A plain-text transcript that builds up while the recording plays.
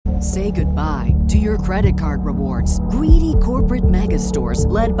Say goodbye to your credit card rewards. Greedy corporate mega stores,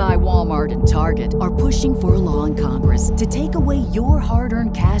 led by Walmart and Target, are pushing for a law in Congress to take away your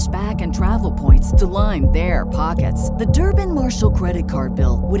hard-earned cash back and travel points to line their pockets. The Durbin-Marshall credit card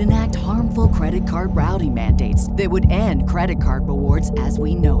bill would enact harmful credit card routing mandates that would end credit card rewards as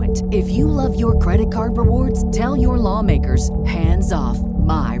we know it. If you love your credit card rewards, tell your lawmakers, hands off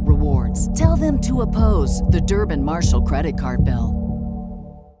my rewards. Tell them to oppose the Durbin-Marshall credit card bill.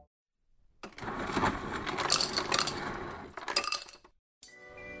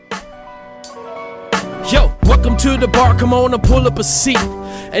 Yo, welcome to the bar, come on and pull up a seat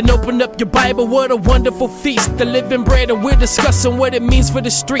and open up your Bible, what a wonderful feast. The living bread, and we're discussing what it means for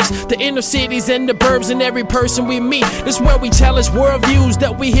the streets, the inner cities and the burbs, and every person we meet. This is where we challenge worldviews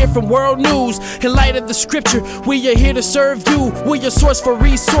that we hear from world news. In light of the scripture, we are here to serve you. We're your source for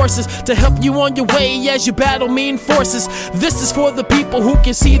resources to help you on your way as you battle mean forces. This is for the people who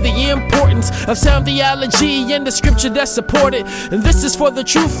can see the importance of sound theology and the scripture that support it. And this is for the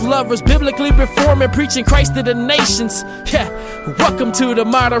truth lovers, biblically reforming, preaching Christ to the nations. Yeah, welcome to the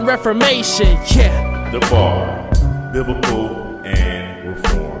modern Reformation, yeah. The Bar, Biblical and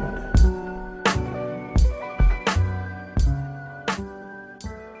Reformed.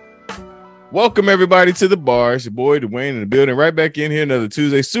 Welcome everybody to The Bar. It's your boy Dwayne in the building, right back in here another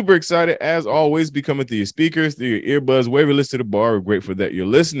Tuesday. Super excited as always, be coming through your speakers, through your earbuds, wherever you listen to The Bar. We're grateful that you're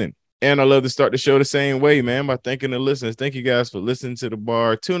listening. And I love to start the show the same way, man, by thanking the listeners. Thank you guys for listening to The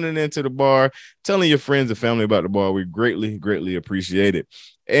Bar, tuning into The Bar, telling your friends and family about The Bar. We greatly, greatly appreciate it.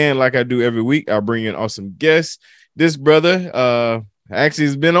 And like I do every week, I'll bring in awesome guests. This brother actually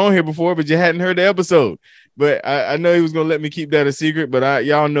has been on here before, but you hadn't heard the episode. But I know he was going to let me keep that a secret, but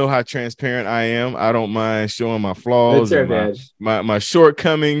y'all know how transparent I am. I don't mind showing my flaws and my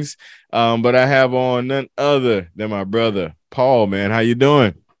shortcomings. But I have on none other than my brother, Paul, man. How you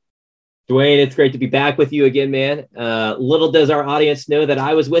doing? Dwayne, it's great to be back with you again, man. Little does our audience know that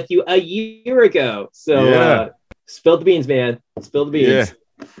I was with you a year ago. So spill the beans, man. Spill the beans. Yeah.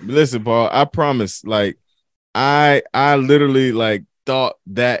 Listen, Paul, I promise, like, I literally like thought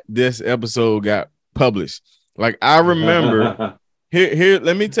that this episode got published. Like, I remember here,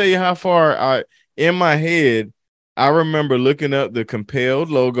 let me tell you how far in my head, I remember looking up the Compelled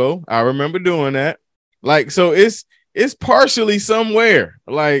logo. I remember doing that. Like, so it's partially somewhere.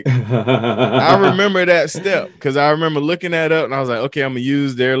 Like, I remember that step because I remember looking that up and I was like, okay, I'm gonna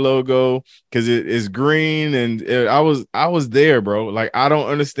use their logo because it's green and I was there, bro. Like, I don't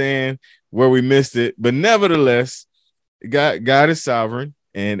understand where we missed it, but nevertheless, God is sovereign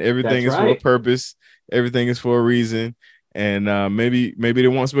and everything is for a purpose. Everything is for a reason. And maybe they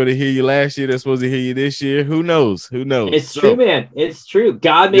weren't supposed to hear you last year. They're supposed to hear you this year. Who knows? It's true, man. It's true.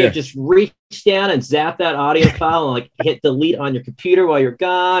 God may have just reached down and zapped that audio file and like hit delete on your computer while you're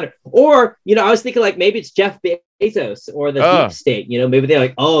gone. Or, I was thinking like maybe it's Jeff Bezos or the deep state. Maybe they're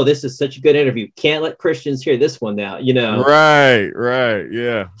like, oh, this is such a good interview. Can't let Christians hear this one now. Right.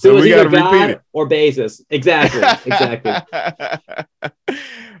 Yeah. So we got to repeat it. Or Bezos. Exactly.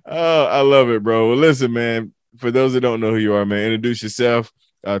 Oh, I love it, bro. Well, listen, man. For those that don't know who you are, man, introduce yourself.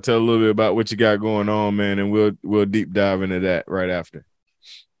 Tell a little bit about what you got going on, man, and we'll deep dive into that right after.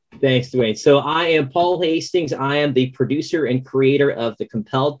 Thanks, Dwayne. So I am Paul Hastings. I am the producer and creator of the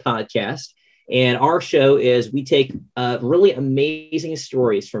Compelled Podcast. And our show is we take really amazing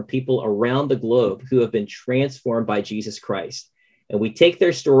stories from people around the globe who have been transformed by Jesus Christ. And we take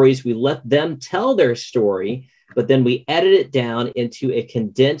their stories, we let them tell their story, but then we edit it down into a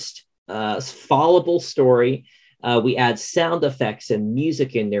condensed followable story. We add sound effects and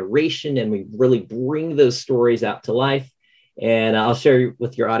music and narration, and we really bring those stories out to life. And I'll share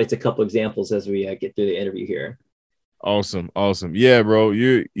with your audience a couple examples as we get through the interview here. Awesome. Yeah, bro.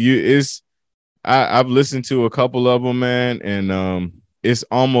 I've listened to a couple of them, man, and it's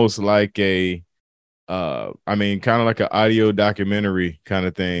almost like kind of like an audio documentary kind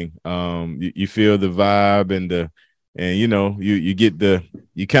of thing. You feel the vibe and you get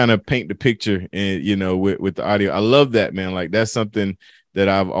you kind of paint the picture and with the audio. I love that, man. Like, that's something that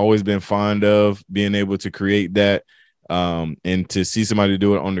I've always been fond of, being able to create that, and to see somebody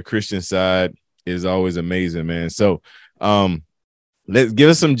do it on the Christian side is always amazing, man. So let's give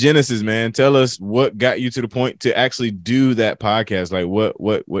us some genesis, man. Tell us what got you to the point to actually do that podcast. Like, what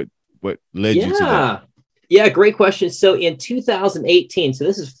led you to that? Yeah, great question. So in 2018, so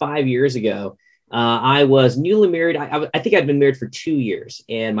this is 5 years ago, I was newly married. I think I'd been married for 2 years,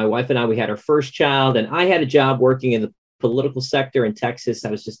 and my wife and I, we had our first child, and I had a job working in the political sector in Texas.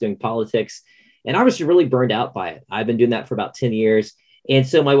 I was just doing politics, and I was really burned out by it. I've been doing that for about 10 years. And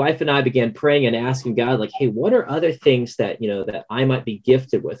so my wife and I began praying and asking God, like, hey, what are other things that, that I might be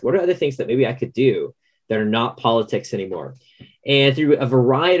gifted with? What are other things that maybe I could do that are not politics anymore? And through a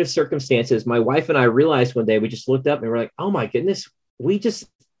variety of circumstances, my wife and I realized one day, we just looked up and we're like, oh my goodness, we just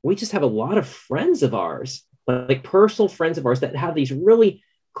have a lot of friends of ours, like personal friends of ours that have these really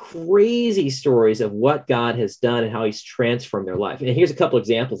crazy stories of what God has done and how he's transformed their life. And here's a couple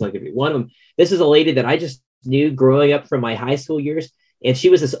examples I'll give you. One of them, this is a lady that I just knew growing up from my high school years. And she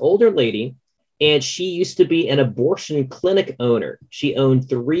was this older lady, and she used to be an abortion clinic owner. She owned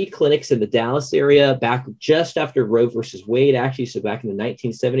 3 clinics in the Dallas area back just after Roe versus Wade, actually, so back in the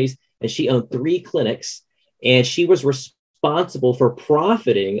 1970s. And she owned 3 clinics, and she was responsible for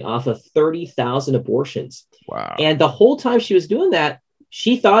profiting off of 30,000 abortions. Wow. And the whole time she was doing that,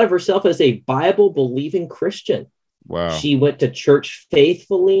 she thought of herself as a Bible-believing Christian. Wow. She went to church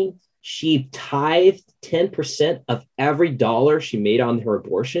faithfully. She tithed 10% of every dollar she made on her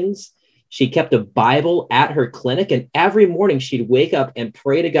abortions. She kept a Bible at her clinic, and every morning she'd wake up and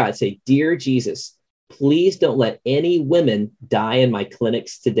pray to God, say, "Dear Jesus, please don't let any women die in my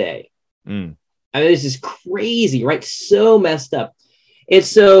clinics today." I mean, this is crazy, right? So messed up. And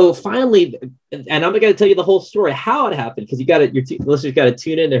so finally, and I'm not going to tell you the whole story, how it happened, because your listeners got to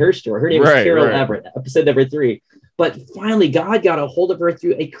tune into her story. Her name is Carol Everett, episode number 3. But finally, God got a hold of her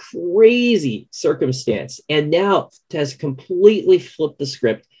through a crazy circumstance. And now has completely flipped the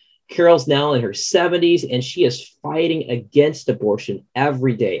script. Carol's now in her 70s, and she is fighting against abortion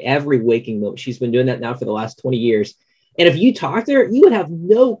every day, every waking moment. She's been doing that now for the last 20 years. And if you talk to her, you would have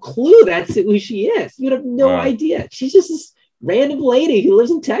no clue that's who she is. You would have no idea. She's just this random lady who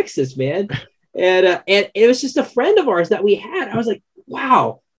lives in Texas, man. And it was just a friend of ours that we had. I was like,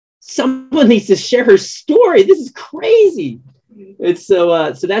 wow, someone needs to share her story. This is crazy. And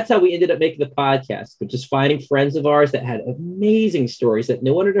so that's how we ended up making the podcast, but just finding friends of ours that had amazing stories that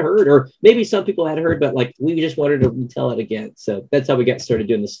no one had heard, or maybe some people had heard, but like we just wanted to retell it again. So that's how we got started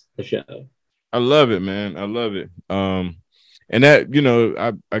doing the show. I love it, man. I love it. And that,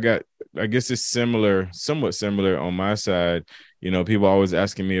 I guess it's somewhat similar on my side. People always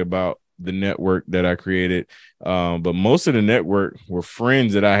asking me about the network that I created. But most of the network were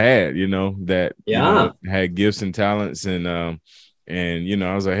friends that I had, that had gifts and talents. And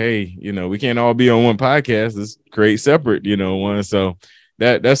I was like, hey, we can't all be on one podcast. Let's create separate, one. So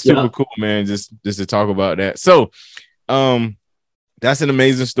that's super cool, man. Just to talk about that. So that's an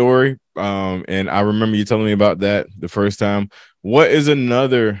amazing story. And I remember you telling me about that the first time. What is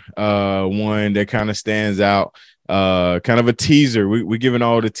another one that kind of stands out? Kind of a teaser. We're giving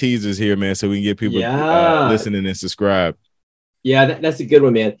all the teasers here, man, so we can get people listening and subscribe. Yeah, that's a good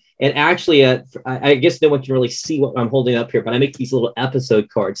one, man. And actually, I guess no one can really see what I'm holding up here, but I make these little episode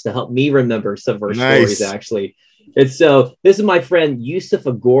cards to help me remember some of our stories, actually. And so this is my friend Yusuf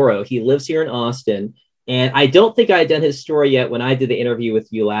Agoro. He lives here in Austin. And I don't think I had done his story yet when I did the interview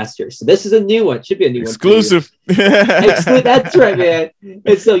with you last year. So this is a new one. Should be a new exclusive. one. Exclusive. That's right, man.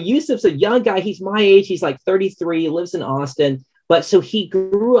 And so Yusuf's a young guy. He's my age. He's like 33, lives in Austin. But so he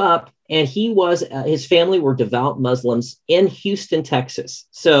grew up, and he was, his family were devout Muslims in Houston, Texas.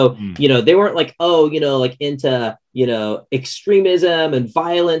 So, they weren't like, like into, extremism and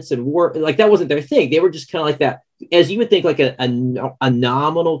violence and war. Like that wasn't their thing. They were just kind of like that, as you would think, like a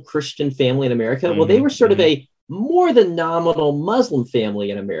nominal Christian family in America. Well, they were sort of a more than nominal Muslim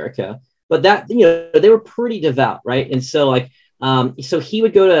family in America, but that, they were pretty devout. Right. And so so he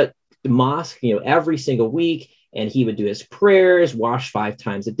would go to the mosque, every single week, and he would do his prayers, wash 5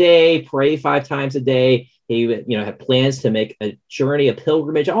 times a day, pray 5 times a day. He would, have plans to make a journey, a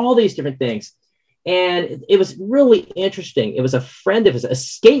pilgrimage, all these different things. And it was really interesting. It was a friend of his, a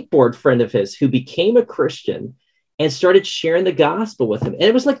skateboard friend of his, who became a Christian and started sharing the gospel with him. And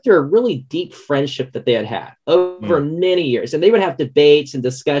it was like through a really deep friendship that they had over many years. And they would have debates and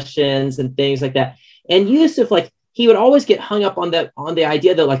discussions and things like that. And Yusuf, he would always get hung up on the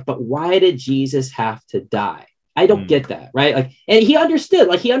idea that but why did Jesus have to die? I don't get that, right? And he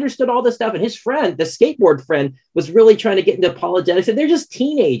understood all this stuff. And his friend, the skateboard friend, was really trying to get into apologetics. And they're just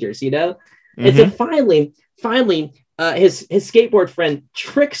teenagers, And so finally, his skateboard friend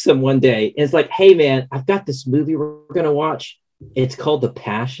tricks him one day and is like, "Hey, man, I've got this movie we're going to watch. It's called The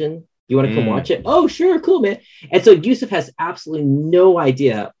Passion. You want to come watch it?" "Oh, sure. Cool, man." And so Yusuf has absolutely no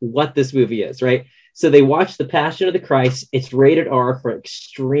idea what this movie is, right? So they watch The Passion of the Christ. It's rated R for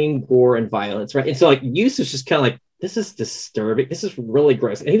extreme gore and violence, right? And so Yusuf's just kind of this is disturbing. This is really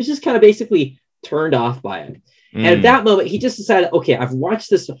gross. And he was just kind of basically turned off by it. And at that moment, he just decided, okay, I've watched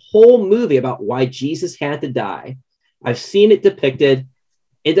this whole movie about why Jesus had to die. I've seen it depicted.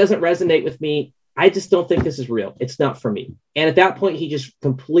 It doesn't resonate with me. I just don't think this is real. It's not for me. And at that point, he just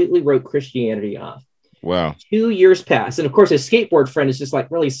completely wrote Christianity off. Wow. 2 years pass. And of course, his skateboard friend is just like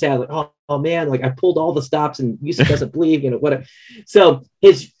really sad. Like, oh man, like I pulled all the stops and Yusuf doesn't believe, whatever. So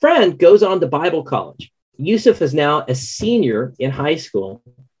his friend goes on to Bible college. Yusuf is now a senior in high school.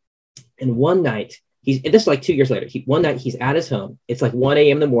 And one night, this is like 2 years later. One night he's at his home. It's like 1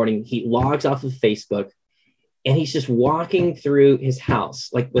 a.m. in the morning. He logs off of Facebook and he's just walking through his house,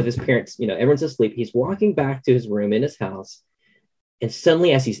 like with his parents, everyone's asleep. He's walking back to his room in his house. And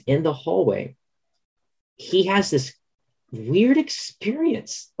suddenly as he's in the hallway, he has this weird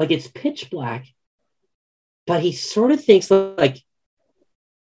experience. Like it's pitch black, but he sort of thinks like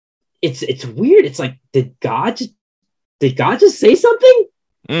it's weird. It's like, did God just say something?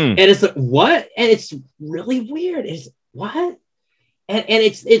 And it's like, what? And it's really weird. It's what? And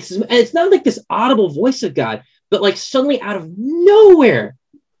it's not like this audible voice of God, but like suddenly out of nowhere,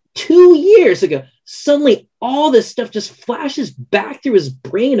 2 years ago, suddenly all this stuff just flashes back through his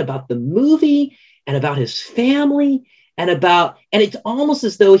brain about the movie and about his family and it's almost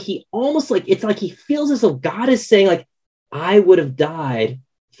as though it's like he feels as though God is saying like, I would have died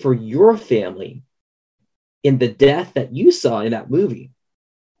for your family in the death that you saw in that movie,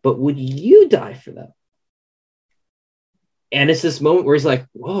 but would you die for them? And it's this moment where he's like,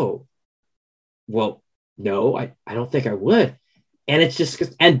 whoa, well, no, I don't think I would. And it's just,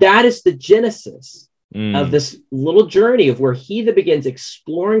 and that is the genesis of this little journey of where he then begins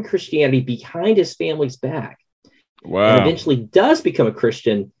exploring Christianity behind his family's back. Wow. And eventually does become a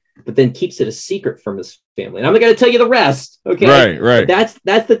Christian, but then keeps it a secret from his family. And I'm not going to tell you the rest. Okay. Right. That's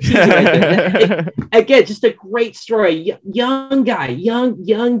the teaser right there. Again, just a great story. Young guy,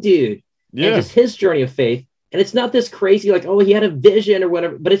 young dude. Yeah. And just his journey of faith. And it's not this crazy, like, oh, he had a vision or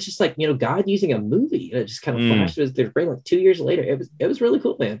whatever, but it's just like, God using a movie. And it just kind of flashed to his brain like 2 years later. It was really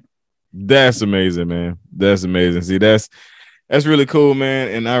cool, man. That's amazing, man. That's amazing. See, that's really cool, man.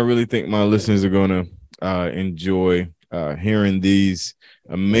 And I really think my listeners are going to enjoy hearing these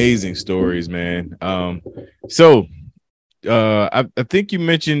amazing stories, man. So I think you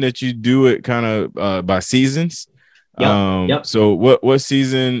mentioned that you do it kind of by seasons. Yep. So what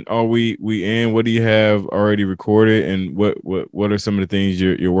season are we in? What do you have already recorded, and what are some of the things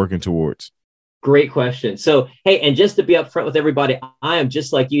you're working towards? Great question. So, hey, and just to be upfront with everybody, I am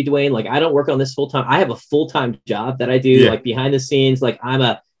just like you, Dwayne. Like, I don't work on this full time. I have a full-time job that I do, like behind the scenes. Like, I'm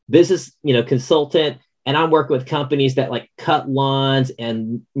a business, consultant, and I'm working with companies that like cut lawns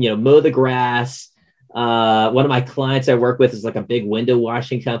and, mow the grass. One of my clients I work with is like a big window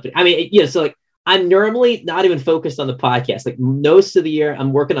washing company. I mean, so like, I'm normally not even focused on the podcast. Like most of the year,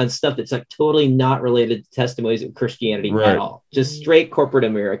 I'm working on stuff that's like totally not related to testimonies of Christianity at all. Just straight corporate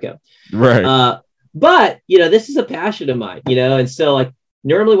America. Right. But, this is a passion of mine, and so like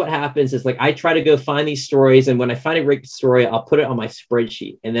normally what happens is like I try to go find these stories. And when I find a great story, I'll put it on my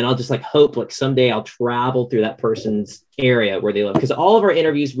spreadsheet. And then I'll just like hope like someday I'll travel through that person's area where they live. Because all of our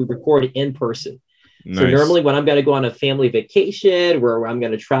interviews we record in person. Nice. So normally when I'm going to go on a family vacation where I'm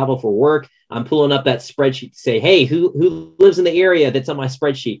going to travel for work, I'm pulling up that spreadsheet to say, hey, who lives in the area that's on my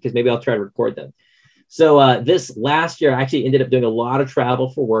spreadsheet? Because maybe I'll try to record them. So this last year, I actually ended up doing a lot of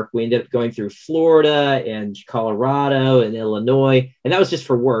travel for work. We ended up going through Florida and Colorado and Illinois, and that was just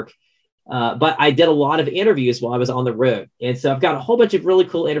for work. But I did a lot of interviews while I was on the road. And so I've got a whole bunch of really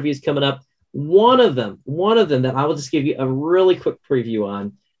cool interviews coming up. One of them that I will just give you a really quick preview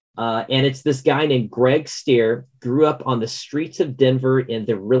on. And it's this guy named Greg Steer, grew up on the streets of Denver in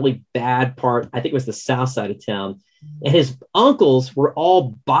the really bad part. I think it was the south side of town. And his uncles were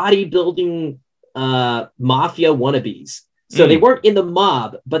all bodybuilding mafia wannabes. So they weren't in the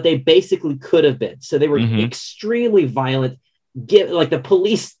mob, but they basically could have been. So they were extremely violent. Like the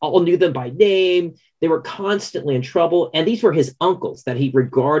police all knew them by name. They were constantly in trouble. And these were his uncles that he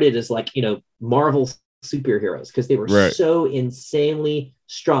regarded as like, Marvel superheroes because they were so insanely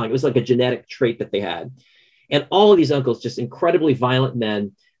strong. It was like a genetic trait that they had. And all of these uncles, just incredibly violent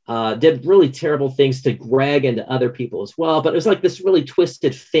men, did really terrible things to Greg and to other people as well. But it was like this really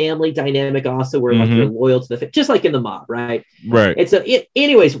twisted family dynamic also where like they're loyal to the just like in the mob, right? Right. And so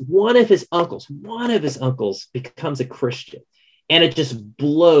anyways, one of his uncles becomes a Christian. And it just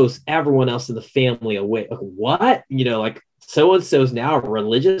blows everyone else in the family away. Like, what? Like so-and-so's now a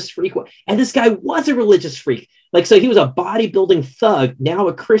religious freak. And this guy was a religious freak. Like, so he was a bodybuilding thug, now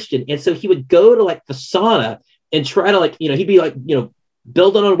a Christian. And so he would go to like the sauna and try to like, he'd be like,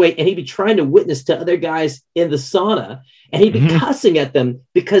 building on weight, and he'd be trying to witness to other guys in the sauna, and he'd be cussing at them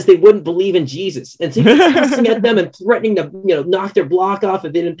because they wouldn't believe in Jesus. And so he'd be cussing at them and threatening to, knock their block off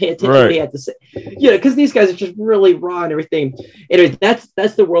if they didn't pay attention to what he had to say. Because these guys are just really raw and everything. Anyway,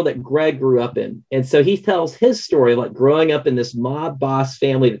 that's the world that Greg grew up in. And so he tells his story of like growing up in this mob boss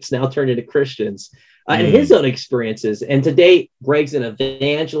family that's now turned into Christians. And his own experiences. And today, Greg's an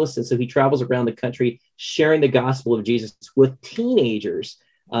evangelist. And so he travels around the country sharing the gospel of Jesus with teenagers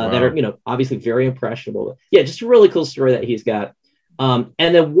that are, obviously very impressionable. Yeah, just a really cool story that he's got. And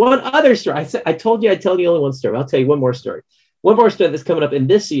then one other story. I told you I'd tell you only one story. I'll tell you one more story. One more story that's coming up in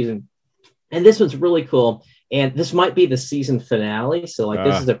this season. And this one's really cool. And this might be the season finale. So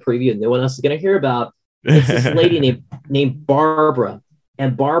this is a preview no one else is going to hear about. It's this lady named Barbara.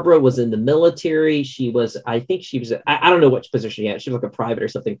 And Barbara was in the military. I don't know which position she had. She was like a private or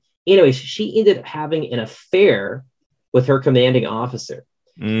something. Anyway, she ended up having an affair with her commanding officer.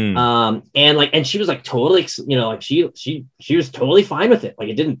 And she was like totally, she was totally fine with it. Like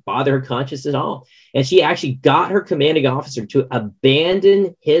it didn't bother her conscience at all. And she actually got her commanding officer to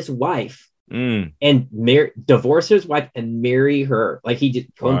abandon his wife and divorce his wife and marry her. Like he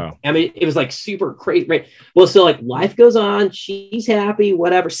did. Wow. I mean, it was like super crazy, right? Well, so like life goes on. She's happy,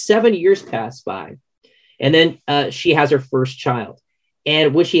 whatever. 7 years pass by. And then she has her first child.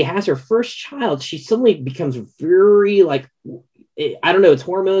 And when she has her first child, she suddenly becomes very like, I don't know, it's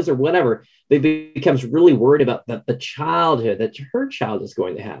hormones or whatever. But becomes really worried about the childhood that her child is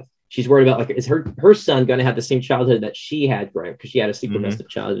going to have. She's worried about like, is her son going to have the same childhood that she had growing up? Because she had a super messed up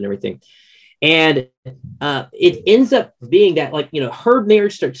childhood and everything. And it ends up being that, like, her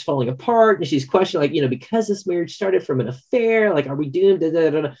marriage starts falling apart and she's questioning, like, because this marriage started from an affair, like, are we doomed? Da,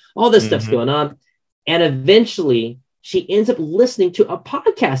 da, da, da. All this stuff's going on. And eventually she ends up listening to a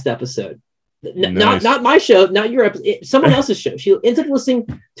podcast episode. Nice. Not my show, not your episode, someone else's show. She ends up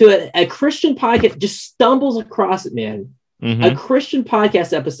listening to a Christian podcast, just stumbles across it, man. A Christian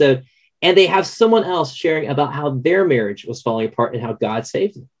podcast episode. And they have someone else sharing about how their marriage was falling apart and how God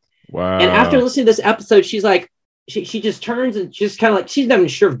saved them. Wow. And after listening to this episode, she's like, she just turns and just kind of like, she's not even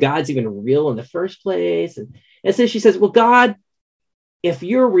sure if God's even real in the first place. And so she says, well, God, if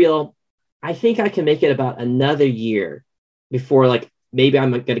you're real, I think I can make it about another year before, like, maybe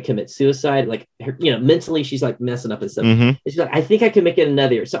I'm going to commit suicide. Like, mentally, she's like messing up and stuff. And she's like, I think I can make it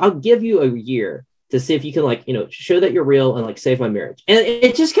another year. So I'll give you a year to see if you can, like, show that you're real and like save my marriage. And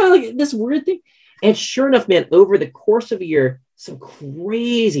it's just kind of like this weird thing. And sure enough, man, over the course of a year, some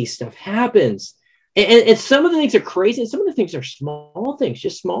crazy stuff happens. And some of the things are crazy. And some of the things are small things,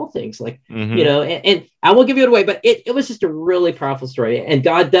 just small things like, and I won't give you it away, but it was just a really powerful story. And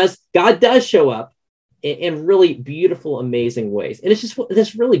God does show up in really beautiful, amazing ways. And it's just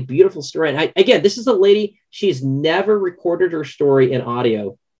this really beautiful story. And again, this is a lady, she's never recorded her story in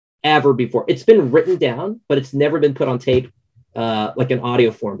audio ever before. It's been written down, but it's never been put on tape. Like an audio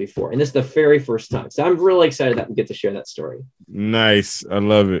form before. And this is the very first time. So I'm really excited that we get to share that story. Nice. I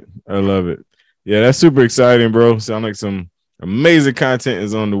love it. Yeah, that's super exciting, bro. Sound like some amazing content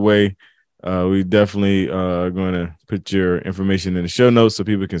is on the way. We definitely are going to put your information in the show notes so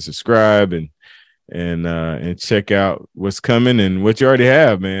people can subscribe and check out what's coming and what you already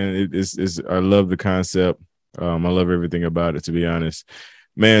have, man. I love the concept. I love everything about it, to be honest,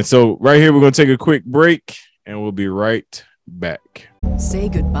 man. So right here, we're going to take a quick break and we'll be right back. Say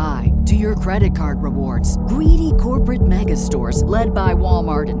goodbye to your credit card rewards. Greedy corporate mega stores, led by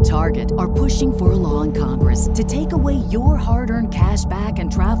Walmart and Target, are pushing for a law in Congress to take away your hard-earned cash back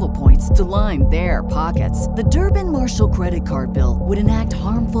and travel points to line their pockets. The Durbin-Marshall credit card bill would enact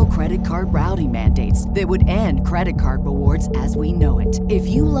harmful credit card routing mandates that would end credit card rewards as we know it. If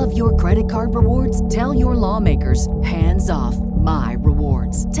you love your credit card rewards, tell your lawmakers, hands off my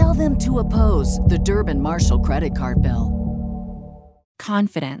rewards. Tell them to oppose the Durbin-Marshall credit card bill.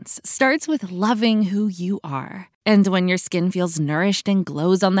 Confidence starts with loving who you are. And when your skin feels nourished and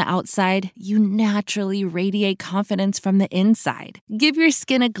glows on the outside, you naturally radiate confidence from the inside. Give your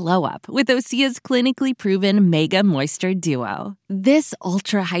skin a glow up with Osea's clinically proven Mega Moisture Duo. This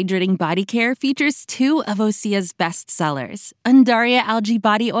ultra-hydrating body care features two of Osea's best sellers, Undaria Algae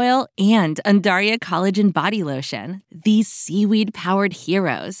Body Oil and Undaria Collagen Body Lotion. These seaweed-powered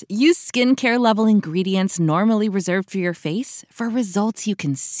heroes use skincare-level ingredients normally reserved for your face for results you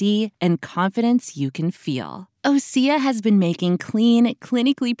can see and confidence you can feel. Osea has been making clean,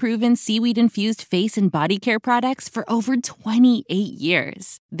 clinically proven seaweed-infused face and body care products for over 28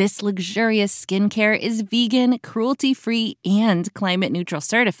 years. This luxurious skincare is vegan, cruelty-free, and climate-neutral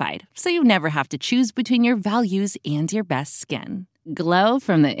certified, so you never have to choose between your values and your best skin. Glow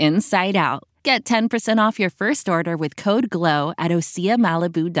from the inside out. Get 10% off your first order with code GLOW at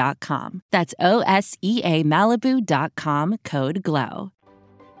OseaMalibu.com. That's OSEA Malibu.com, code GLOW.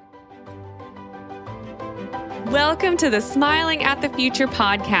 Welcome to the Smiling at the Future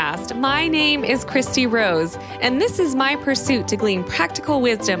podcast. My name is Christy Rose, and this is my pursuit to glean practical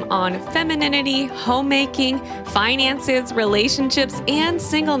wisdom on femininity, homemaking, finances, relationships, and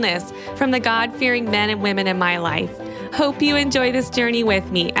singleness from the God-fearing men and women in my life. Hope you enjoy this journey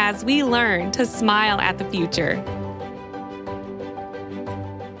with me as we learn to smile at the future.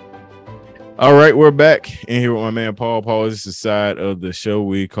 All right, we're back in here with my man Paul. Paul, this is the side of the show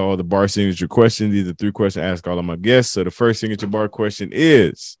we call the bar signature question. These are 3 questions I ask all of my guests. So the first signature bar question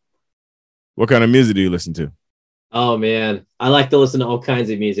is, what kind of music do you listen to? Oh man, I like to listen to all kinds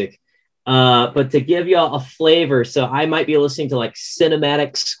of music. But to give y'all a flavor, so I might be listening to like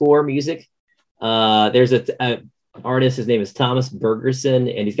cinematic score music. There's a artist, his name is Thomas Bergerson,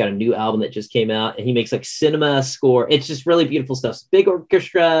 and he's got a new album that just came out, and he makes like cinema score. It's just really beautiful stuff, big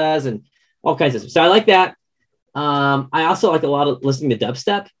orchestras and all kinds of stuff. So I like that. I also like a lot of listening to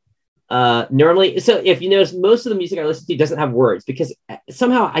dubstep. Normally, so if you notice, most of the music I listen to doesn't have words because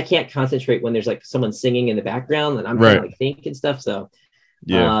somehow I can't concentrate when there's like someone singing in the background and I'm trying to like think and stuff. So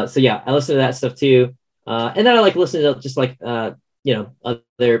yeah, I listen to that stuff too. And then I like listening to just like other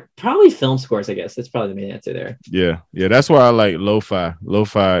probably film scores. I guess that's probably the main answer there. Yeah, that's why I like lo-fi.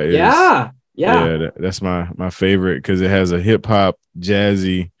 Lo-fi is that's my favorite because it has a hip hop,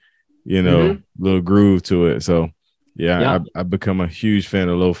 jazzy, little groove to it. So I've become a huge fan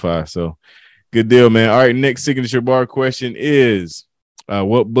of lo-fi. So good deal, man. All right, next signature bar question is,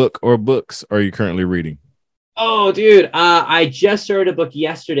 what book or books are you currently reading? Oh, dude, I just started a book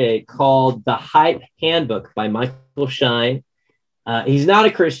yesterday called The Hype Handbook by Michael Shine. He's not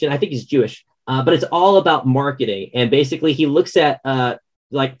a Christian. I think he's Jewish, but it's all about marketing. And basically he looks at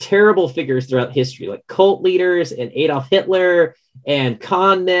like terrible figures throughout history, like cult leaders and Adolf Hitler and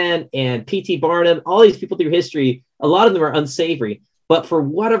con men and P.T. Barnum, all these people through history. A lot of them are unsavory, but for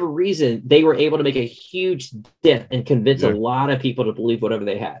whatever reason, they were able to make a huge dip and convince a lot of people to believe whatever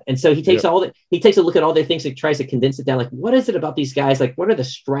they had. And so he takes he takes a look at all their things and tries to condense it down. Like, what is it about these guys? Like, what are the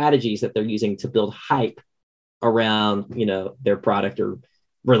strategies that they're using to build hype around, their product or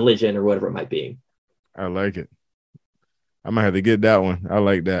religion or whatever it might be? I like it. I might have to get that one. I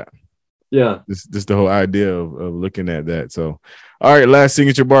like that. Yeah. Just the whole idea of looking at that. So, all right, last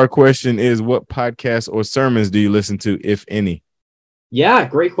signature bar question is, what podcasts or sermons do you listen to, if any? Yeah,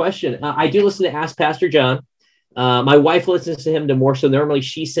 great question. I do listen to Ask Pastor John. My wife listens to him more. So normally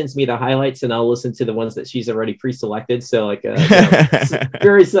she sends me the highlights and I'll listen to the ones that she's already pre-selected. So like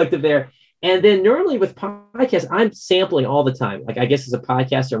very selective there. And then normally with podcasts, I'm sampling all the time. Like, I guess as a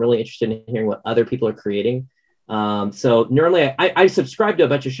podcaster, I'm really interested in hearing what other people are creating. So normally I subscribe to a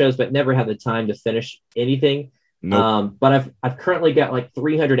bunch of shows, but never have the time to finish anything. Nope. But I've currently got like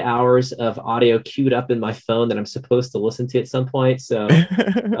 300 hours of audio queued up in my phone that I'm supposed to listen to at some point. So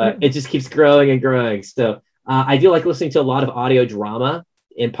it just keeps growing and growing. So I do like listening to a lot of audio drama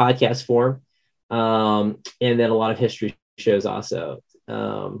in podcast form. And then a lot of history shows also.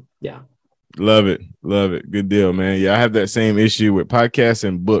 Love it. Good deal, man. Yeah, I have that same issue with podcasts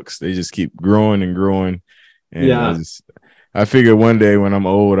and books. They just keep growing and growing. And I figure one day when I'm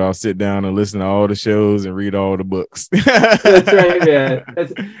old, I'll sit down and listen to all the shows and read all the books. That's right, man.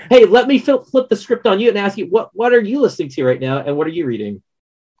 Hey, let me flip the script on you and ask you, what are you listening to right now? And what are you reading?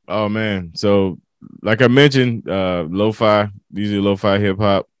 Oh, man. So like I mentioned, lo-fi, usually lo-fi hip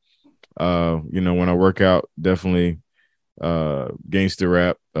hop. When I work out, definitely gangster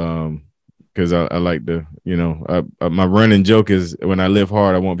rap. Because I like to, my running joke is when I live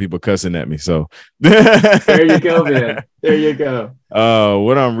hard, I want people cussing at me. So there you go, man. There you go.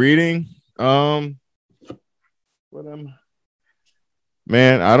 What I'm reading, man,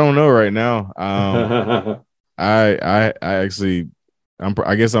 I don't know right now. I actually,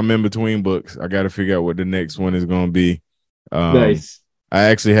 I guess I'm in between books. I got to figure out what the next one is going to be. Nice. I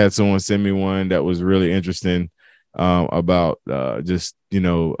actually had someone send me one that was really interesting. About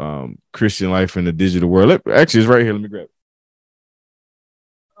Christian life in the digital world. Actually, it's right here. Let me grab it.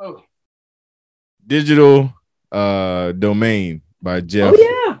 Oh, Digital Domain by Jeff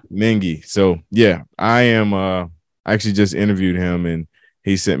Mengi. So yeah, I am. I actually just interviewed him, and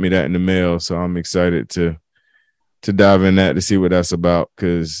he sent me that in the mail. So I'm excited to dive in that to see what that's about,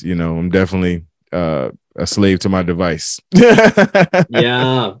 because I'm definitely a slave to my device.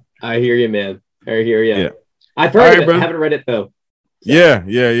 Yeah, I hear you, man. I hear you. Yeah. I've heard of it. I haven't read it though. So. Yeah.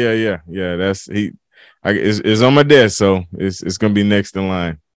 That's it's on my desk, so it's gonna be next in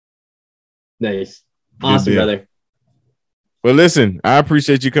line. Nice, awesome, brother. Well, listen, I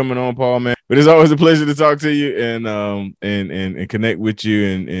appreciate you coming on, Paul, man. But it's always a pleasure to talk to you and connect with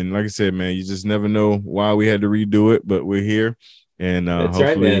you. And like I said, man, you just never know why we had to redo it, but we're here. And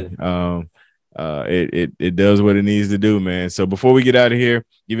hopefully it does what it needs to do, man. So before we get out of here,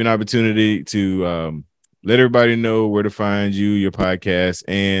 give you an opportunity to let everybody know where to find you, your podcast,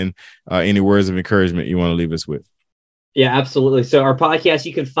 and any words of encouragement you want to leave us with. Yeah, absolutely. So our podcast,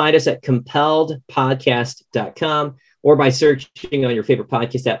 you can find us at compelledpodcast.com or by searching on your favorite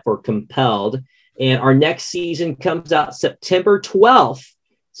podcast app for Compelled. And our next season comes out September 12th.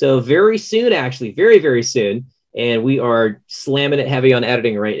 So very soon, actually, very, very soon. And we are slamming it heavy on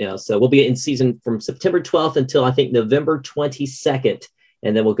editing right now. So we'll be in season from September 12th until I think November 22nd.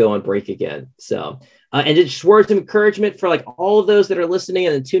 And then we'll go on break again. So, and just words of encouragement for like all of those that are listening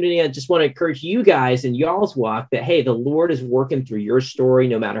and tuning in. I just want to encourage you guys in y'all's walk that, hey, the Lord is working through your story,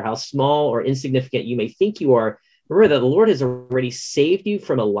 no matter how small or insignificant you may think you are. Remember that the Lord has already saved you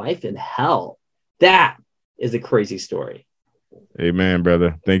from a life in hell. That is a crazy story. Amen,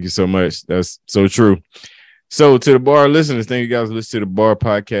 brother. Thank you so much. That's so true. So to the Bar listeners, thank you guys for listening to the Bar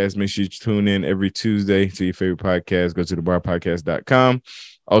Podcast. Make sure you tune in every Tuesday to your favorite podcast. Go to thebarpodcast.com.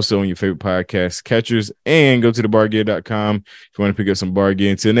 Also on your favorite podcast catchers, and go to thebargear.com if you want to pick up some bar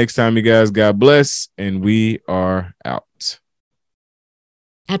gear. Until next time, you guys, God bless, and we are out.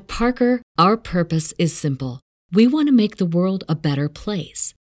 At Parker, our purpose is simple. We want to make the world a better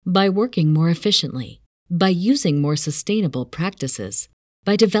place by working more efficiently, by using more sustainable practices,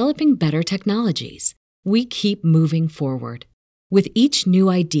 by developing better technologies. We keep moving forward. With each new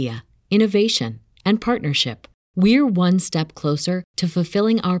idea, innovation, and partnership, we're one step closer to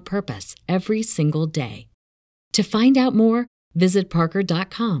fulfilling our purpose every single day. To find out more, visit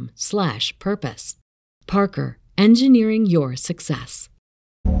parker.com/purpose. Parker, engineering your success.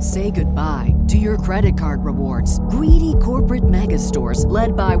 Say goodbye to your credit card rewards. Greedy corporate mega stores,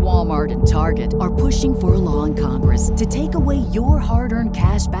 led by Walmart and Target, are pushing for a law in Congress to take away your hard-earned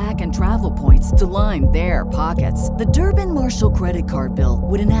cash back and travel points to line their pockets. The Durbin-Marshall credit card bill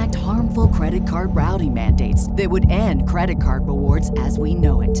would enact harmful credit card routing mandates that would end credit card rewards as we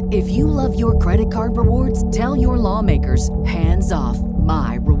know it. If you love your credit card rewards, tell your lawmakers, hands off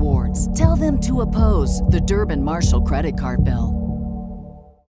my rewards. Tell them to oppose the Durbin-Marshall credit card bill.